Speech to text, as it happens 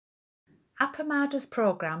Appamada's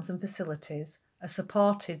programmes and facilities are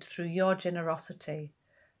supported through your generosity.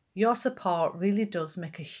 Your support really does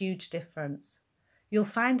make a huge difference. You'll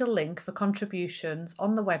find a link for contributions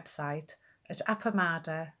on the website at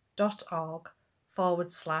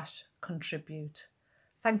appamada.org/contribute.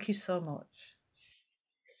 Thank you so much.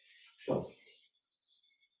 So,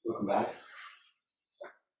 welcome back.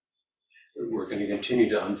 We're going to continue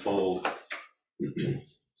to unfold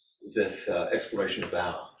this exploration of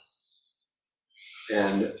vow.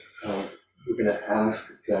 And we're going to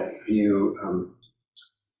ask that you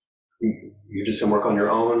do some work on your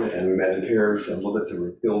own, and we met in pairs a little bit, so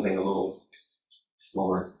we're building a little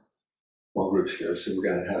small groups here. So we're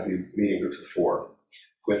going to have you meeting groups of 4.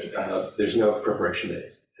 With there's no preparation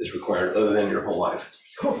that is required other than your whole life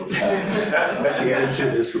to get into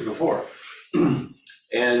this group of 4.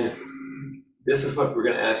 And this is what we're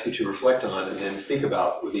going to ask you to reflect on and then speak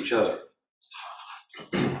about with each other.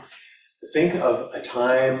 Think of a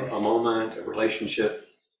time, a moment, a relationship,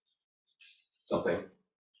 something in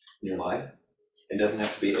your life. It doesn't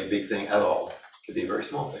have to be a big thing at all. It could be a very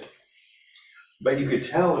small thing. But you could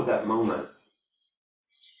tell at that moment,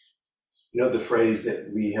 you know, the phrase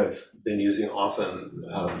that we have been using often,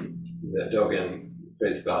 the Dogen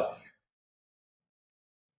phrase about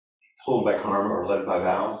pulled by karma or led by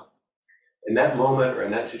vow. In that moment or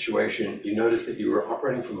in that situation, you notice that you were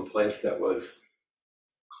operating from a place that was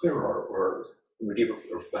clearer or deeper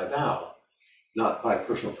or by vow, not by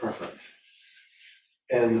personal preference.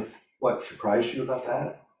 And what surprised you about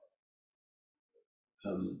that?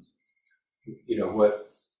 You know, what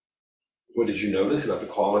did you notice about the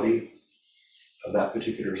quality of that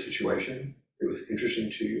particular situation? It was interesting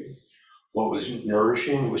to you. What was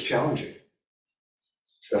nourishing was challenging,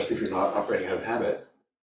 especially if you're not operating out of habit.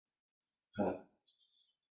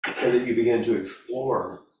 So that you begin to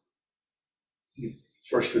explore,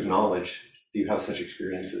 first to acknowledge that you have such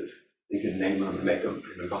experiences. You can name them and make them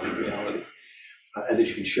an embodied reality. And that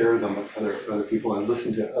you can share them with other people and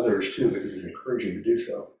listen to others too, because it's encouraging to do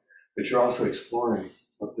so. But you're also exploring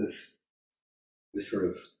what this sort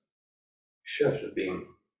of shift of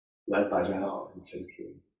being led by vow instead of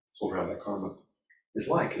being pulled around by karma is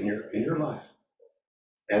like in your life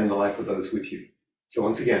and in the life of those with you. So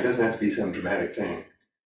once again, it doesn't have to be some dramatic thing.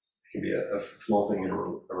 It can be a small thing in a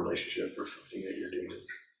relationship or something that you're doing.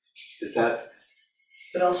 Is that?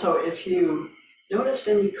 But also, if you noticed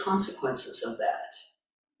any consequences of that,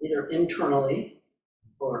 either internally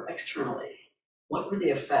or externally, what were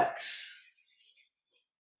the effects?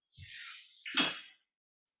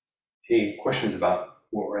 Any questions about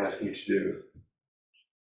what we're asking you to do?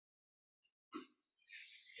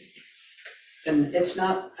 And it's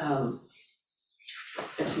not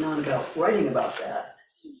about writing about that.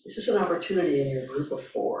 It's just an opportunity in your group of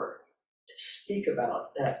 4 to speak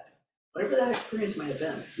about that, whatever that experience might have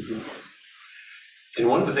been. Mm-hmm. And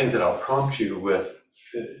one of the things that I'll prompt you with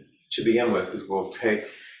to begin with is we'll take,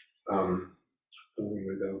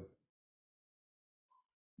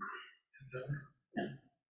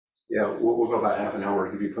 Yeah, we'll go about half an hour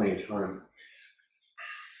to give you plenty of time.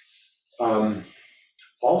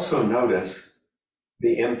 Also notice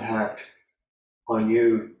the impact on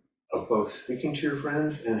you of both speaking to your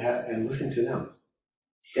friends and listening to them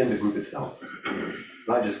in the group itself.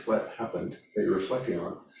 Not just what happened that you're reflecting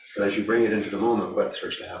on, but as you bring it into the moment, what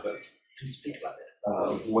starts to happen. And speak about it.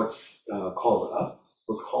 What's called up,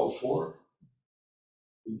 what's called for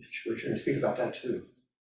in the situation, and speak about that too.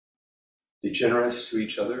 Be generous to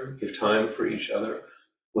each other, give time for each other,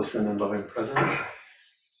 listen in loving presence.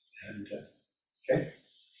 And okay.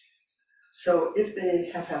 So if they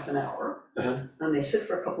have half an hour, and they sit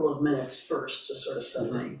for a couple of minutes first, just sort of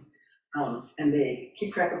settling, and they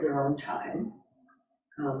keep track of their own time,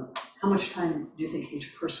 how much time do you think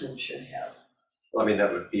each person should have? Well, I mean,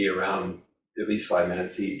 that would be around at least 5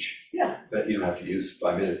 minutes each. Yeah. But you don't have to use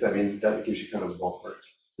 5 minutes. But I mean, that gives you kind of a ballpark.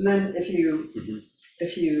 And then if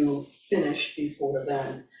you finish before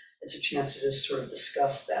then, it's a chance to just sort of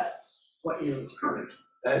discuss that, what you heard.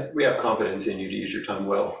 We have confidence in you to use your time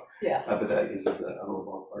well. Yeah. But that gives us a little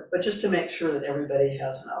ballpark. But just to make sure that everybody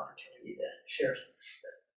has an opportunity to share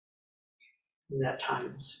in that time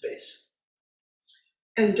and space.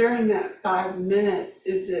 And during that 5 minutes,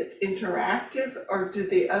 is it interactive or do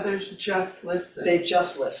the others just listen? They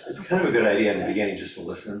just listen. It's kind of a good idea in the beginning just to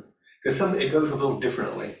listen, because it goes a little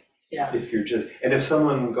differently. Yeah. If you're just, and if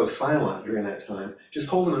someone goes silent during that time, just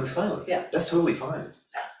hold them in silence. Yeah. That's totally fine.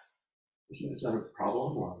 Yeah. It's not a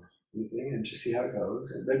problem or anything, and just see how it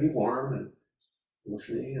goes. And they'd be warm and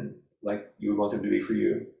listening and like you would want them to be for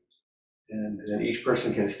you. And then each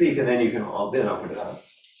person can speak, and then you can all then open it up.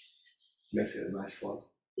 Makes it a nice flow.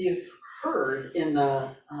 you've heard in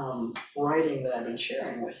the writing that I've been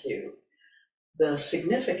sharing with you, the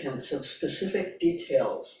significance of specific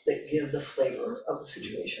details that give the flavor of the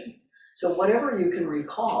situation. So whatever you can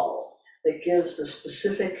recall that gives the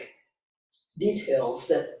specific details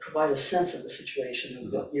that provide a sense of the situation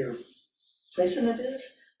and what your place in it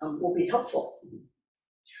is, will be helpful.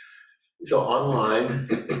 So online,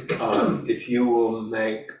 if you will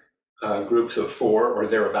make groups of 4 or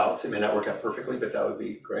thereabouts, it may not work out perfectly, but that would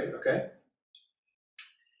be great, okay?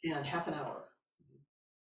 And half an hour.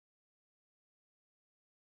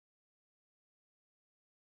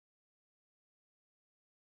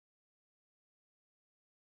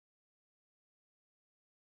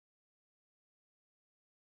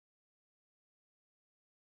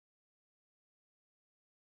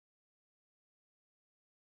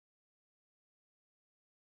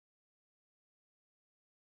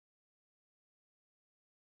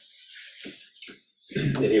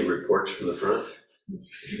 Any reports from the front?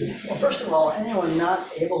 Well, first of all, anyone not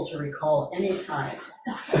able to recall any time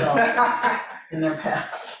at all in their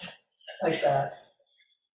past like that?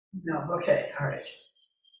 No, okay, all right.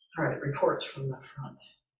 All right, reports from the front.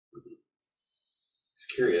 It's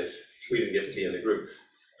curious, we didn't get to be in the groups.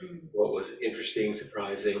 What was interesting,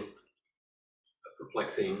 surprising,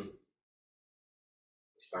 perplexing,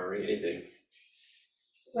 inspiring, anything?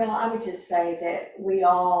 Well, I would just say that we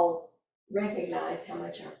all recognized how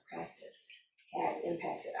much our practice had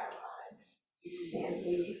impacted our lives. And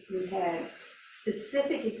we had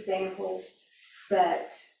specific examples,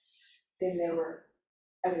 but then there were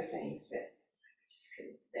other things that just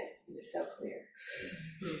couldn't, that was so clear.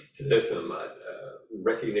 So there's some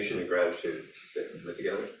recognition and gratitude that went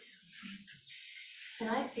together. And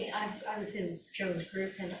I think I was in Joan's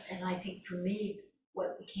group, and I think for me,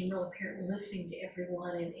 what became real apparent listening to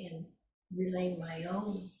everyone and relaying my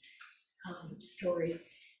own story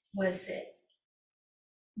was that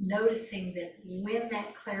noticing that when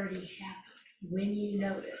that clarity happened, when you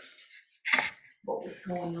noticed what was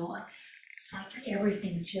going on, it's like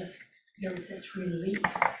everything just, there was this relief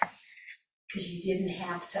because you didn't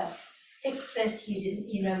have to fix it. You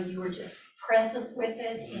didn't, you were just present with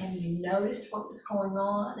it and you noticed what was going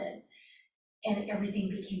on, and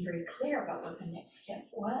everything became very clear about what the next step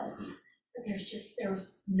was. But there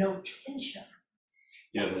was no tension.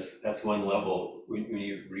 That's one level. When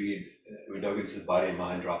you read, when Dogen says body and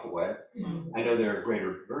mind drop away, I know there are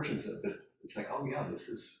greater versions of it, but it's like, oh yeah, this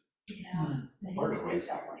is part of what it's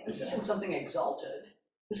like. This isn't something exalted.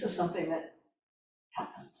 This is something that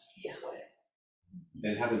happens this way.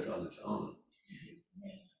 And it happens on its own.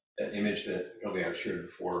 That image that probably I've shared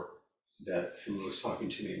before, that someone was talking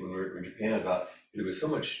to me when we were in Japan about, there was so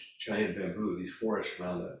much giant bamboo, these forests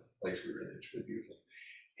around the place we were in, it's really beautiful.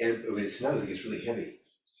 And when it snows, it gets really heavy.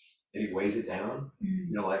 And he weighs it down,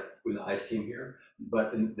 like when the ice came here.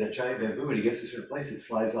 But in that giant bamboo, when he gets to a certain place, it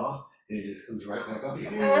slides off and it just comes right back up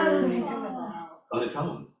again. On its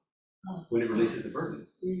own, when it releases the burden.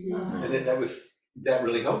 And then that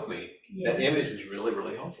really helped me. That image was really,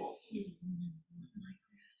 really helpful.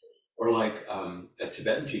 Or like a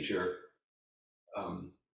Tibetan teacher,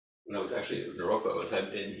 when I was actually at Naropa,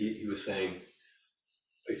 and he was saying,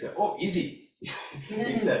 he said, oh, easy.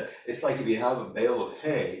 He said, it's like if you have a bale of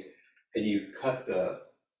hay and you cut the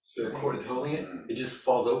cord that's holding it, it just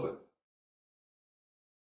falls open.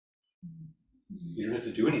 You don't have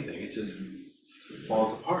to do anything, it just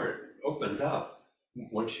falls apart, opens up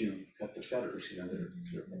once you cut the feathers,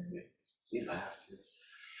 you laugh.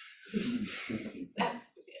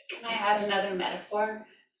 Can I add another metaphor?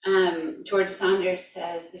 George Saunders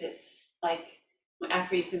says that it's like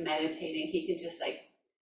after he's been meditating, he can just like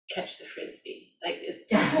catch the frisbee. Like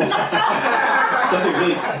something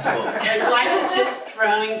really practical. Like life is just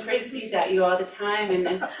throwing frisbees at you all the time, and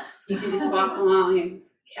then you can just walk along and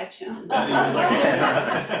catch them. Not even like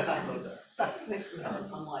I think we have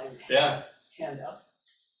an online handout.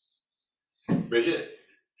 Bridget.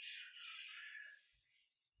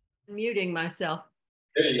 Muting myself.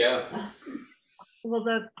 There you go. Well,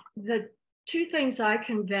 the two things I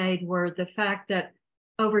conveyed were the fact that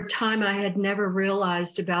over time I had never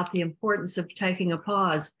realized about the importance of taking a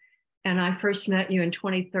pause. And I first met you in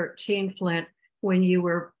 2013, Flint, when you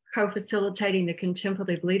were co-facilitating the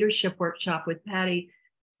Contemplative Leadership Workshop with Patty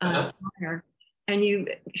Steiner. And you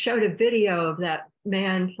showed a video of that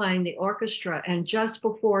man playing the orchestra. And just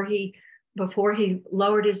before he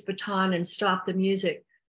lowered his baton and stopped the music,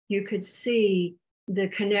 you could see the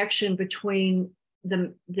connection between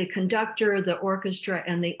the conductor, the orchestra,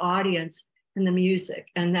 and the audience and the music,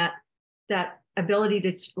 and that ability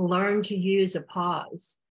to learn to use a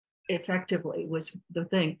pause effectively was the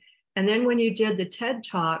thing. And then when you did the TED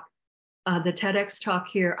talk, the TEDx talk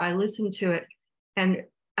here, I listened to it and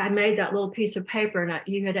I made that little piece of paper, and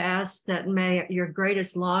you had asked that may your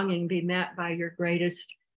greatest longing be met by your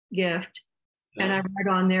greatest gift. And I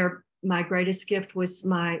wrote on there, my greatest gift was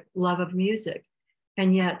my love of music.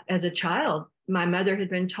 And yet as a child, my mother had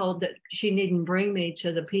been told that she needn't bring me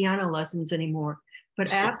to the piano lessons anymore.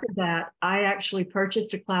 But after that, I actually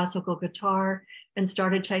purchased a classical guitar and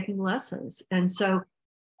started taking lessons. And so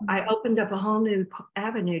I opened up a whole new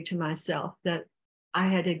avenue to myself that I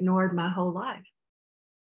had ignored my whole life.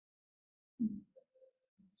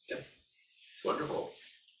 Yeah, it's wonderful.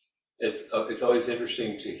 It's always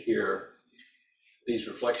interesting to hear these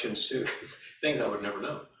reflections too, things I would never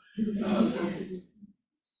know.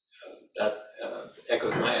 That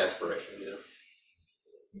echoes my aspiration, you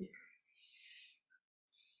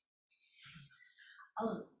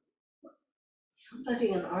know. Somebody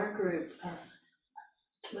in our group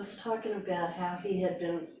was talking about how he had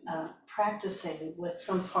been practicing with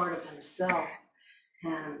some part of himself,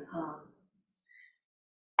 and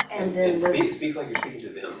then Speak like you're speaking to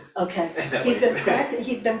them. Okay,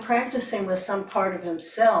 he'd been practicing with some part of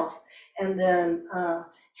himself, and then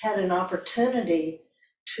had an opportunity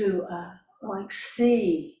to like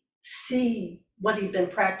see what he'd been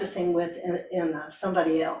practicing with in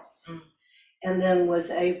somebody else, and then was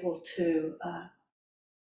able to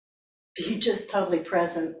be just totally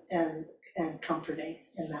present and comforting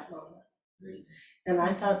in that moment. And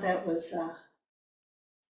I thought that was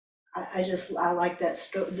I like that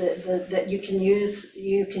that you can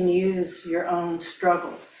use your own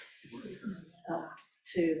struggles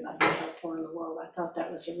to be helpful in the world. I thought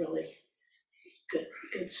that was a really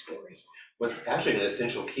good story. What's actually an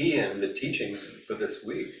essential key in the teachings for this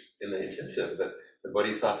week in the intensive, that the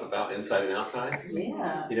buddies talk about inside and outside.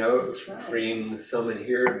 Yeah, you know, right. Freeing some in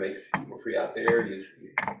here makes people free out there. Use the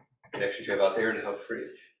connections you have out there to help free.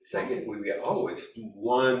 Second, we go, it's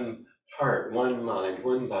one heart, one mind,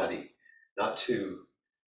 one body, not two.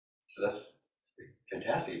 So that's a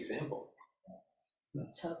fantastic example.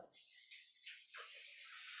 So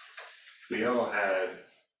we all had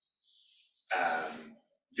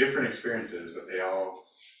different experiences, but they all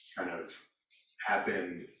kind of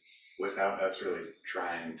happened without us really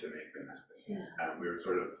trying to make them happen. Yeah. We were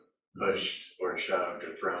sort of pushed or shoved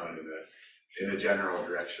or thrown in a general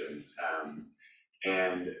direction,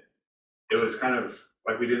 and it was kind of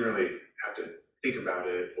like we didn't really have to think about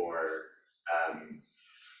it or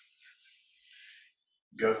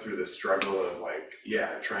go through the struggle of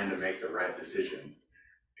trying to make the right decision.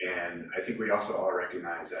 And I think we also all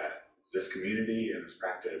recognize that this community and this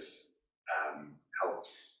practice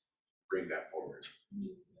helps bring that forward.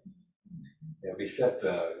 Yeah, we set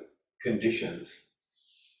the conditions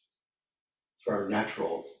for our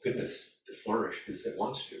natural goodness to flourish because it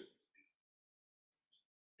wants to.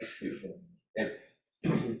 That's beautiful. And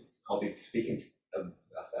I'll be speaking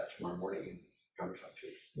about that tomorrow morning in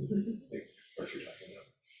Conversation too. What you're talking about.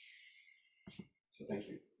 So thank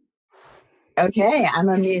you. Okay, I'm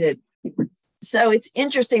unmuted. So it's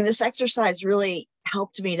interesting. This exercise really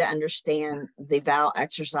helped me to understand the vow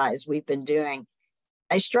exercise we've been doing.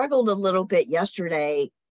 I struggled a little bit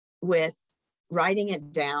yesterday with writing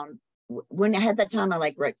it down. When I had that time,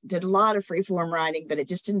 I did a lot of freeform writing, but it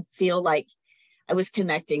just didn't feel like I was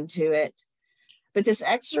connecting to it. But this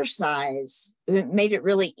exercise made it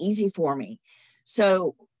really easy for me.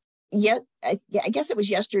 So I guess it was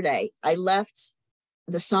yesterday, I left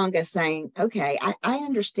the Sangha saying, okay, I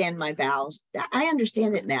understand my vows. I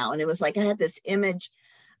understand it now. And it was like I had this image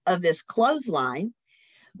of this clothesline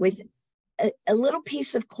with a little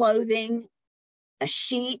piece of clothing, a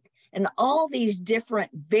sheet, and all these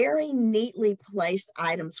different very neatly placed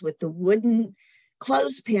items with the wooden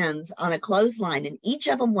clothespins on a clothesline. And each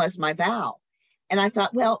of them was my vow. And I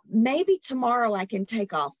thought, well, maybe tomorrow I can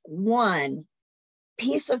take off one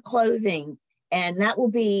piece of clothing and that will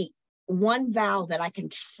be one vow that I can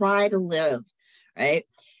try to live, right?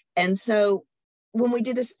 And so when we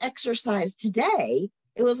did this exercise today,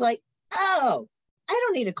 it was like, oh, I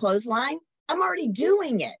don't need a clothesline. I'm already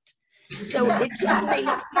doing it. So it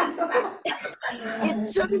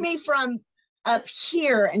took me from up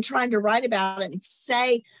here and trying to write about it and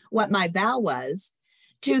say what my vow was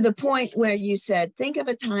to the point where you said, think of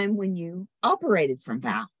a time when you operated from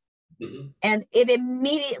vow. Mm-hmm. And it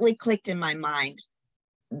immediately clicked in my mind,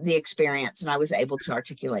 the experience, and I was able to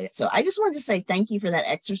articulate it. So I just wanted to say thank you for that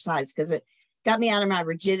exercise because it got me out of my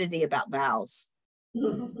rigidity about vows.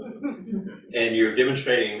 And you're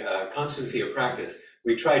demonstrating constancy of practice.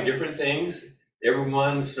 We try different things. Every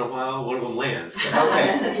once in a while, one of them lands.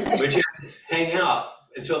 Okay, but you have to hang out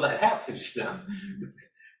until that happens, you know.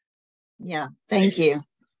 Yeah, thank you.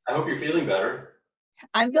 I hope you're feeling better.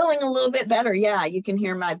 I'm feeling a little bit better. Yeah, you can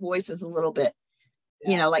hear my voice is a little bit,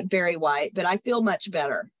 like Barry White, but I feel much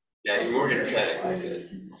better. Yeah, you're more energetic. That's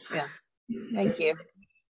good. Yeah, thank you.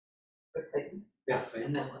 Yeah.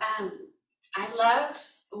 I loved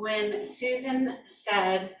when Susan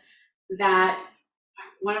said that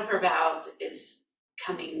one of her vows is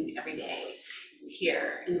coming every day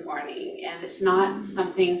here in the morning, and it's not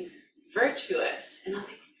something virtuous. And I was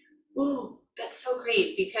like, ooh, that's so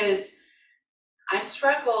great, because I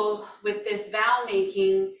struggle with this vow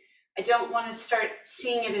making. I don't want to start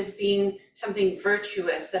seeing it as being something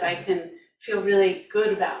virtuous that I can feel really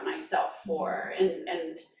good about myself for.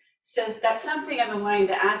 And so that's something I've been wanting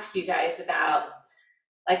to ask you guys about.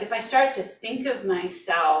 Like, if I start to think of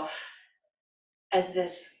myself as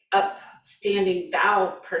this upstanding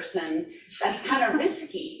vow person, that's kind of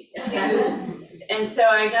risky too. And so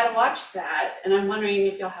I gotta watch that, and I'm wondering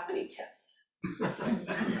if y'all have any tips.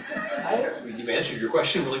 You've answered your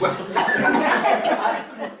question really well.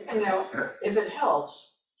 If it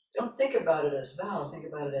helps, don't think about it as vow, think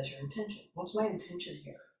about it as your intention. What's my intention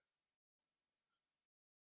here?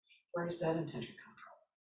 Where does that intention come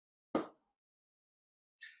from?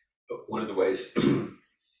 One of the ways to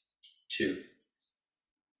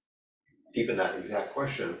deepen that exact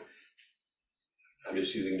question, I'm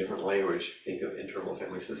just using different language. Think of internal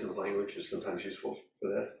family systems language is sometimes useful for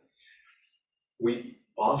this. We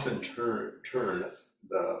often turn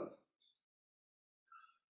the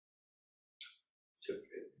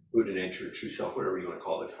Buddha nature, true self, whatever you want to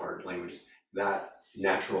call it, it's hard language, that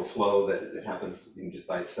natural flow that happens just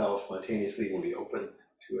by itself, spontaneously, when we open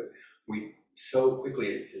to it. We so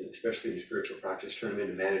quickly, especially in spiritual practice, turn them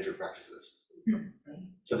into manager practices.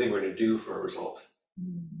 Something we're going to do for a result.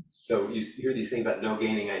 So you hear these things about no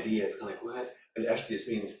gaining idea, it's kind of like, what? But actually this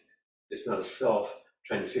means it's not a self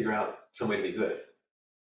trying to figure out some way to be good.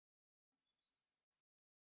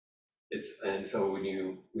 And so when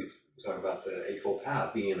we talk about the Eightfold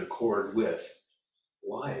Path being in accord with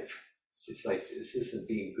life, it's like, this isn't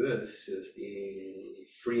being good, this is being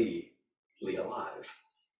freely alive.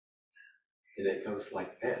 And it goes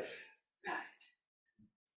like this. Right.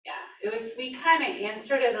 Yeah, we kind of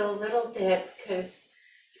answered it a little bit, because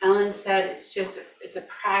Ellen said it's a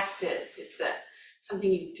practice, it's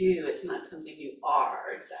something you do, it's not something you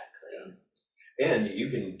are exactly. And you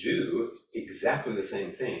can do exactly the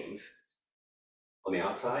same things on the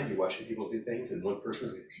outside. You're watching people do things, and one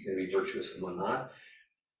person's going to be virtuous and one not,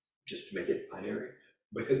 just to make it binary,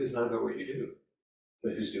 because it's not about what you do,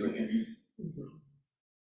 but who's doing it.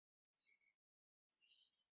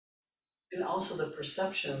 And also the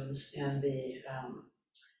perceptions and the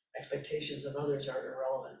expectations of others are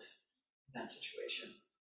irrelevant in that situation.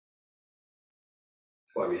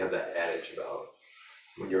 That's why we have that adage about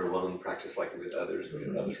when you're alone, practice like with others,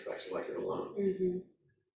 when others practice like you're alone.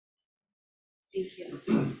 Thank you.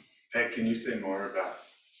 Peg, can you say more about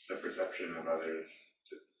the perception of others?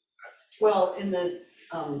 Well, in the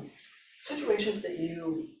situations that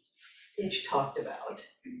you each talked about,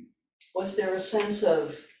 was there a sense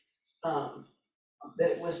of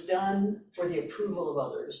that it was done for the approval of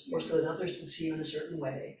others, or so that others would see you in a certain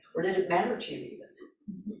way, or did it matter to you even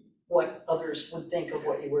what others would think of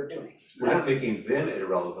what you were doing? We're not making them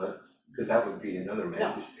irrelevant, because that would be another matter.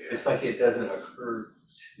 No. It's like it doesn't occur,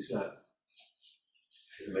 it's not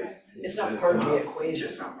part of the equation.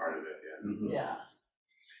 It's not part of it, yeah. Yeah.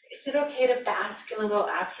 Is it okay to bask in a little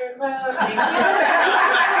afterglow? That's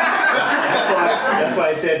why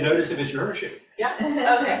I said notice if it's nourishing. Yeah.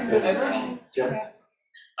 Okay. It's nourishing. Jen?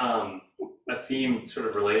 A theme sort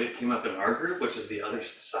of related came up in our group, which is the other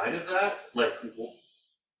side of that. Like,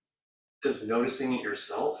 does noticing it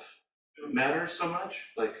yourself matter so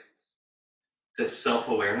much? Like, this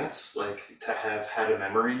self-awareness, like to have had a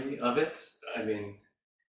memory of it? I mean,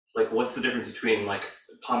 like, what's the difference between like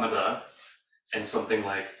pamada and something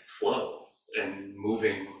like flow and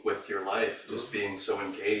moving with your life, just being so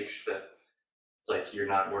engaged that like you're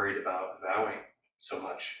not worried about vowing so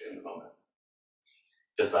much in the moment?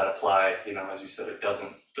 Does that apply, as you said, it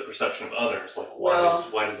doesn't, the perception of others, like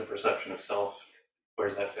why does the perception of self, where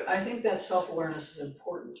does that fit? I think that self-awareness is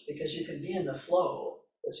important, because you can be in the flow,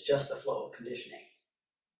 it's just the flow of conditioning.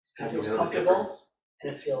 It feels comfortable,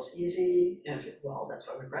 and it feels easy, and that's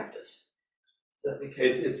why we practice. So that we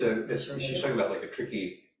can she's talking about like a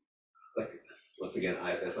tricky, like, once again,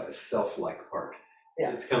 IFS, like a self-like part.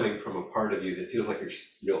 Yeah. It's coming from a part of you that feels like your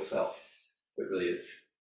real self, but really it's.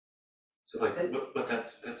 So like, but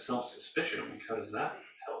that's self-suspicion, how does that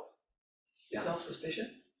help? Yeah.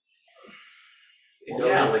 Self-suspicion?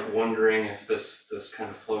 Yeah, like wondering if this kind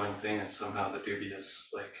of flowing thing is somehow the dubious,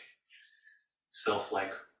 like,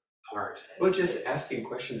 self-like part. Well, just asking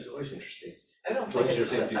questions is always interesting. I don't As long think as you're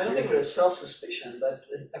it's, saying I don't think seriously. it's self-suspicion, but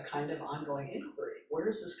a kind of ongoing inquiry. Where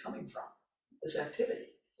is this coming from? This activity,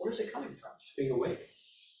 where is it coming from? Just being awake.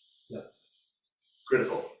 Yeah.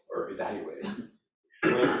 Critical or evaluating.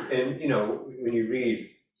 And you know, when you read,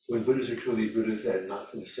 when Buddhas are truly Buddhas that not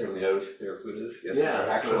necessarily notice that they're Buddhas, yet Yeah, they're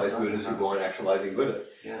that's what I'm actualized talking Buddhas who about. go on actualizing Buddha.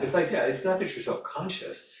 Yeah. It's like, yeah, it's not that you're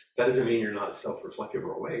self-conscious. That doesn't mean you're not self-reflective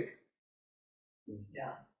or awake.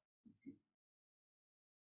 Yeah.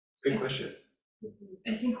 Good question.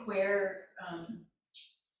 I think where,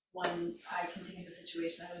 one, I can think of a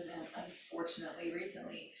situation I was in, unfortunately,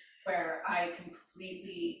 recently, where I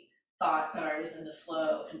completely thought that I was in the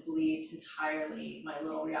flow and believed entirely my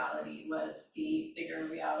little reality was the bigger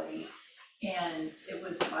reality. And it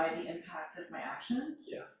was by the impact of my actions.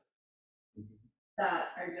 Yeah. That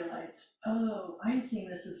I realized, oh, I'm seeing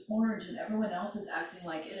this as orange and everyone else is acting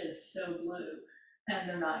like it is so blue. And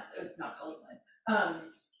they're not colorblind.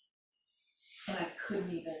 And I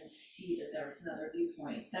couldn't even see that there was another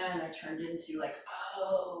viewpoint. Then I turned into like,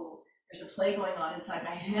 oh, there's a play going on inside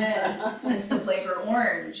my head, and it's the flavor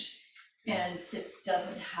orange. And it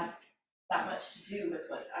doesn't have that much to do with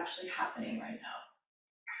what's actually happening right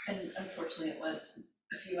now. And unfortunately, it was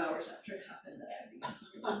a few hours after it happened that I began to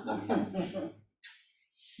realize this.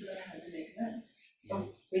 So that I had to make amends.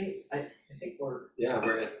 I think we're, Yeah,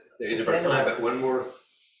 we're at the end of our time, but one more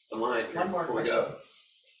line here one more before we question. go.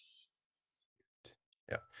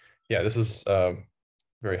 Yeah, this is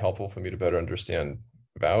very helpful for me to better understand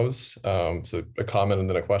vows. So a comment and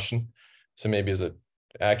then a question. So maybe is it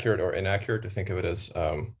accurate or inaccurate to think of it as,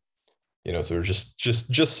 you know, sort of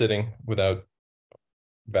just sitting without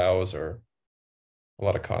vows or a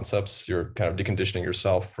lot of concepts. You're kind of deconditioning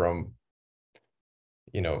yourself from,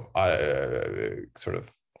 you know, sort of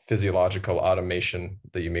physiological automation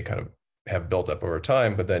that you may kind of have built up over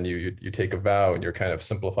time, but then you take a vow and you're kind of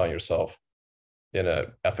simplifying yourself in an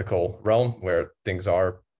ethical realm where things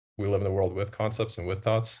are, we live in the world with concepts and with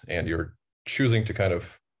thoughts, and you're choosing to kind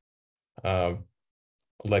of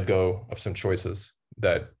let go of some choices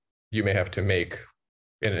that you may have to make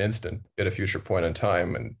in an instant at a future point in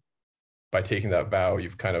time. And by taking that vow,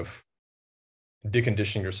 you've kind of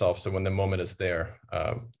deconditioning yourself. So when the moment is there,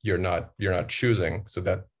 you're not choosing. So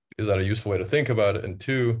that is that a useful way to think about it? And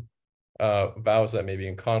two, vows that may be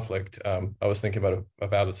in conflict. I was thinking about a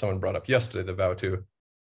vow that someone brought up yesterday, the vow to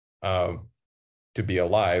be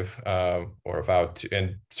alive, or a vow to,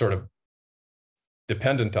 and sort of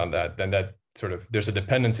dependent on that, then that sort of, there's a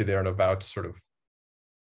dependency there and a vow to sort of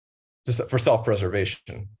just for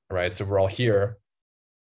self-preservation, right? So we're all here,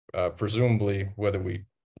 presumably, whether we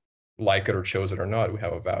like it or chose it or not, we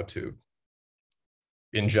have a vow to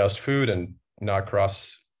ingest food and not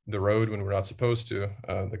cross the road when we're not supposed to,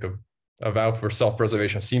 like a vow for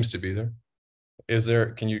self-preservation seems to be there. Is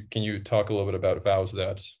there, can you talk a little bit about vows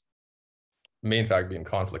that may in fact be in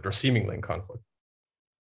conflict or seemingly in conflict?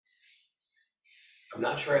 I'm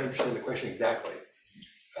not sure I understand the question exactly.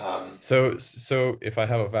 So if I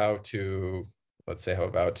have a vow to, let's say I have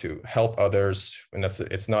a vow to help others, and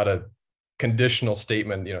it's not a conditional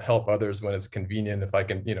statement, you know, help others when it's convenient, if I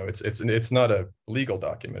can, you know, it's not a legal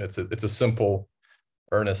document, it's a simple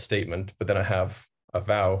earnest statement, but then I have a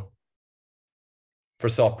vow for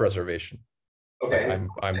self-preservation. Okay, Like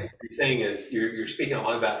what you're saying is you're speaking a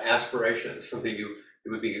lot about aspirations, something it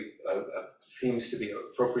would be seems to be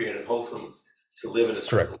appropriate and wholesome to live in a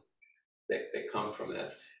certain way that come from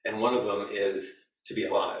that, and one of them is to be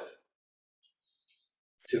alive,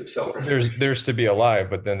 to self-preservation. There's to be alive,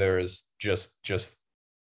 but then there is just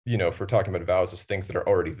you know, if we're talking about vows as things that are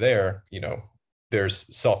already there, you know,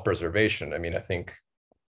 there's self-preservation. I mean, I think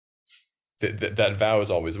that vow is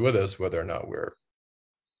always with us, whether or not we're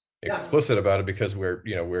explicit about it, because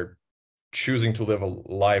we're choosing to live a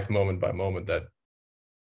life moment by moment that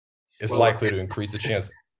is likely to increase the chance.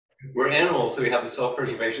 We're animals, so we have the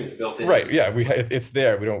self-preservation is built in. Right. Yeah. It's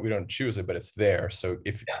there. We don't choose it, but it's there. So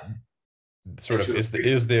if sort of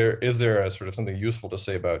is there a sort of something useful to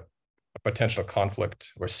say about a potential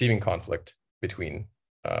conflict or seeming conflict between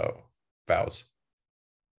vows?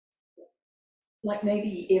 Like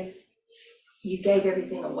maybe if you gave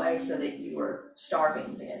everything away so that you were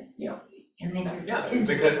starving, then, you know, and then you're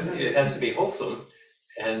because it has to be wholesome,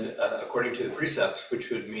 and according to the precepts,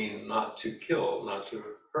 which would mean not to kill, not to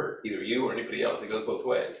hurt either you or anybody else. It goes both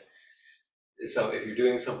ways. So if you're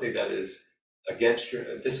doing something that is against your,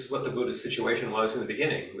 this is what the Buddhist situation was in the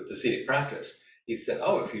beginning with the ascetic practice. He said,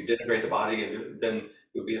 oh, if you denigrate the body and then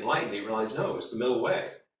you'll be enlightened. He realized, no, it's the middle way.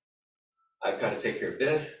 I've got to take care of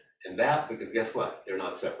this and that, because guess what? They're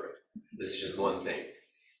not separate. This is just one thing.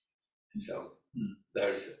 And so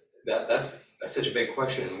That's such a big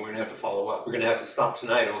question, and we're gonna have to follow up. We're gonna have to stop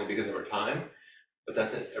tonight only because of our time, but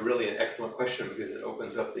that's really an excellent question because it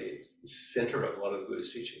opens up the center of a lot of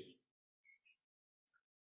Buddhist teaching.